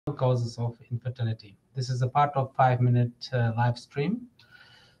Causes of infertility. This is a part of 5-minute live stream.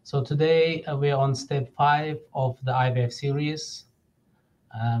 So today we're on step 5 of the IVF series.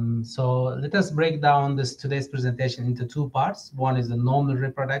 So let us break down today's presentation into two parts. One is the normal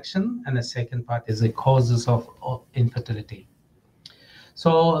reproduction, and the second part is the causes of infertility.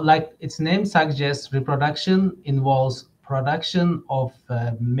 So like its name suggests, reproduction involves production of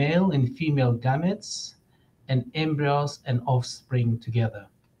male and female gametes and embryos and offspring together.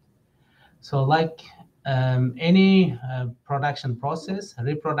 So like any production process,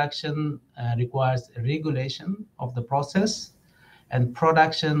 reproduction requires regulation of the process and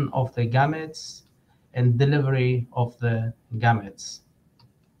production of the gametes and delivery of the gametes.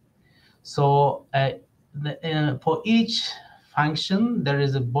 So for each function, there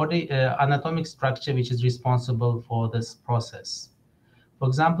is a body anatomic structure which is responsible for this process. For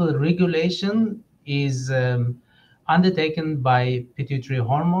example, regulation is undertaken by pituitary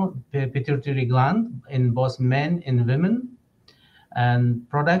gland in both men and women, and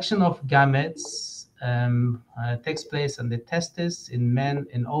production of gametes takes place in the testes in men,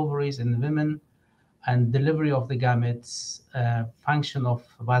 in ovaries in women, and delivery of the gametes function of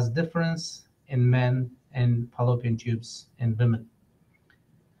vas deferens in men and fallopian tubes in women.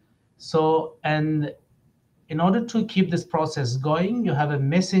 So, and in order to keep this process going, you have a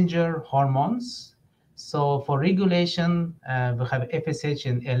messenger hormones. So for regulation, we have FSH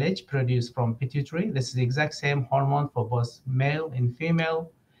and LH produced from pituitary. This is the exact same hormone for both male and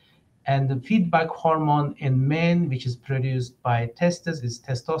female. And the feedback hormone in men, which is produced by testes, is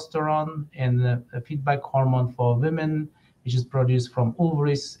testosterone. And the feedback hormone for women, which is produced from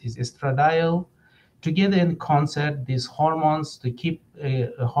ovaries, is estradiol. Together in concert, these hormones keep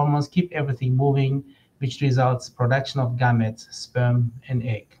everything moving, which results production of gametes, sperm, and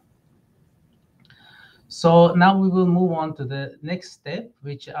egg. So now we will move on to the next step,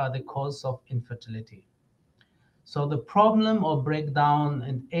 which are the causes of infertility. So the problem or breakdown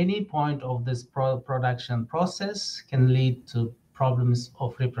at any point of this production process can lead to problems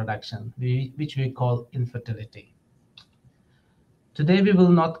of reproduction, which we call infertility. Today we will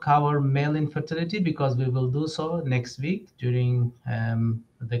not cover male infertility because we will do so next week during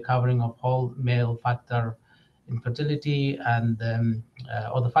the covering of whole male factor infertility and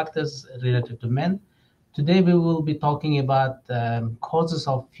other factors related to men. Today we will be talking about causes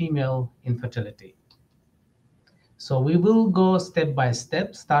of female infertility. So we will go step by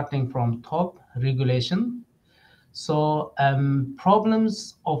step, starting from top, regulation. So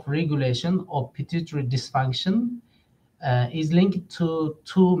problems of regulation or pituitary dysfunction is linked to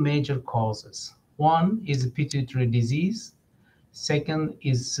two major causes. One is pituitary disease. Second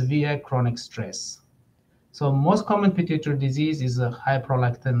is severe chronic stress. So most common pituitary disease is high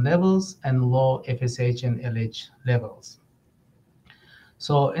prolactin levels and low FSH and LH levels.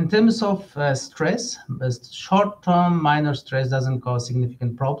 So in terms of stress, short-term minor stress doesn't cause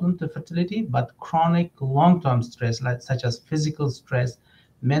significant problem to fertility, but chronic long-term stress, such as physical stress,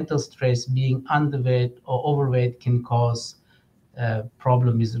 mental stress, being underweight or overweight can cause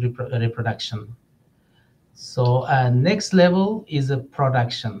problem with reproduction. So next level is a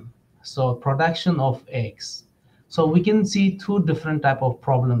production. So production of eggs. So we can see two different type of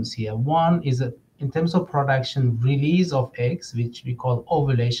problems here. One is in terms of production, release of eggs, which we call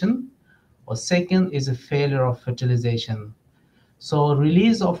ovulation, or second is a failure of fertilization. So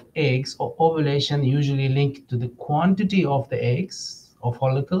release of eggs or ovulation usually linked to the quantity of the eggs or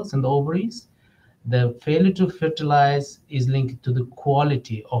follicles in the ovaries. The failure to fertilize is linked to the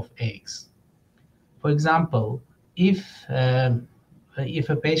quality of eggs. For example, if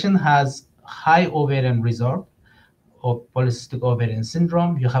a patient has high ovarian reserve or polycystic ovarian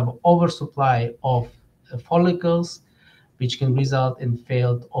syndrome, you have oversupply of follicles, which can result in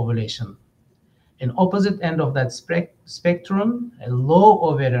failed ovulation. In opposite end of that spectrum, a low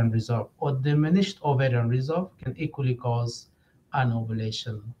ovarian reserve or diminished ovarian reserve can equally cause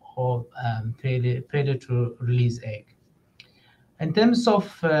anovulation or failure to release egg. In terms of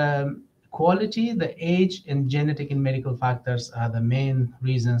quality, the age and genetic and medical factors are the main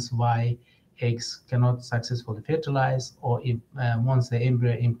reasons why eggs cannot successfully fertilize or once the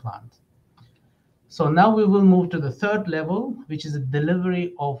embryo implant. So now we will move to the third level, which is the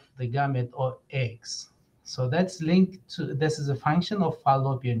delivery of the gamete or eggs. So that's linked to, this is a function of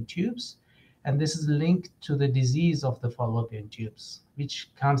fallopian tubes, and this is linked to the disease of the fallopian tubes, which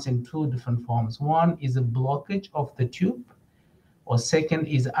comes in two different forms. One is a blockage of the tube, or second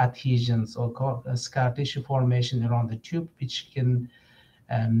is adhesions or scar tissue formation around the tube, which can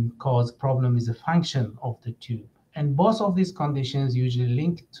cause problem with the function of the tube. And both of these conditions usually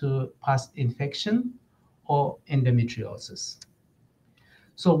linked to past infection or endometriosis.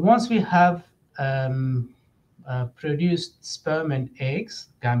 So once we have produced sperm and eggs,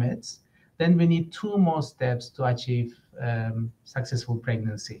 gametes, then we need two more steps to achieve successful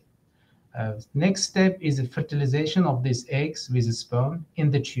pregnancy. Next step is the fertilization of these eggs with the sperm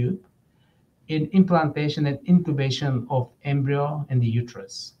in the tube, in implantation and incubation of embryo in the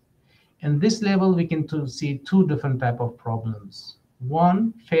uterus. In this level, we can see two different types of problems.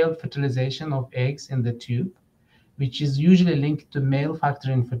 One, failed fertilization of eggs in the tube, which is usually linked to male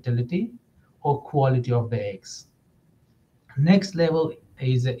factor infertility or quality of the eggs. Next level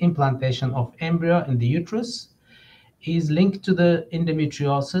is the implantation of embryo in the uterus, is linked to the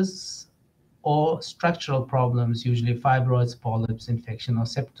endometriosis or structural problems, usually fibroids, polyps, infection, or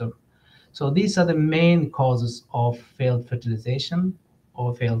septum. So these are the main causes of failed fertilization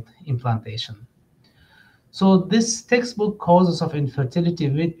or failed implantation. So this textbook causes of infertility,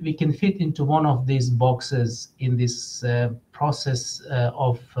 we can fit into one of these boxes in this process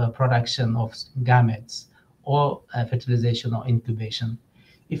of production of gametes or fertilization or incubation.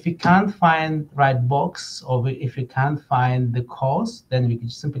 If we can't find right box, or if we can't find the cause, then we can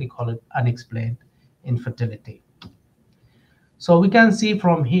simply call it unexplained infertility. So we can see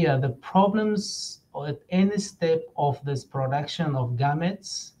from here the problems at any step of this production of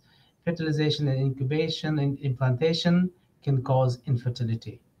gametes, fertilization and incubation and implantation can cause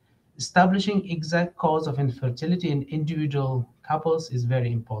infertility. Establishing exact cause of infertility in individual couples is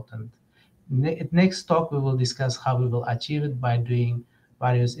very important. Next talk, we will discuss how we will achieve it by doing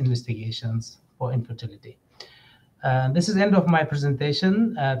various investigations for infertility. This is the end of my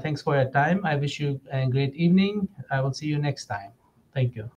presentation. Thanks for your time. I wish you a great evening. I will see you next time. Thank you.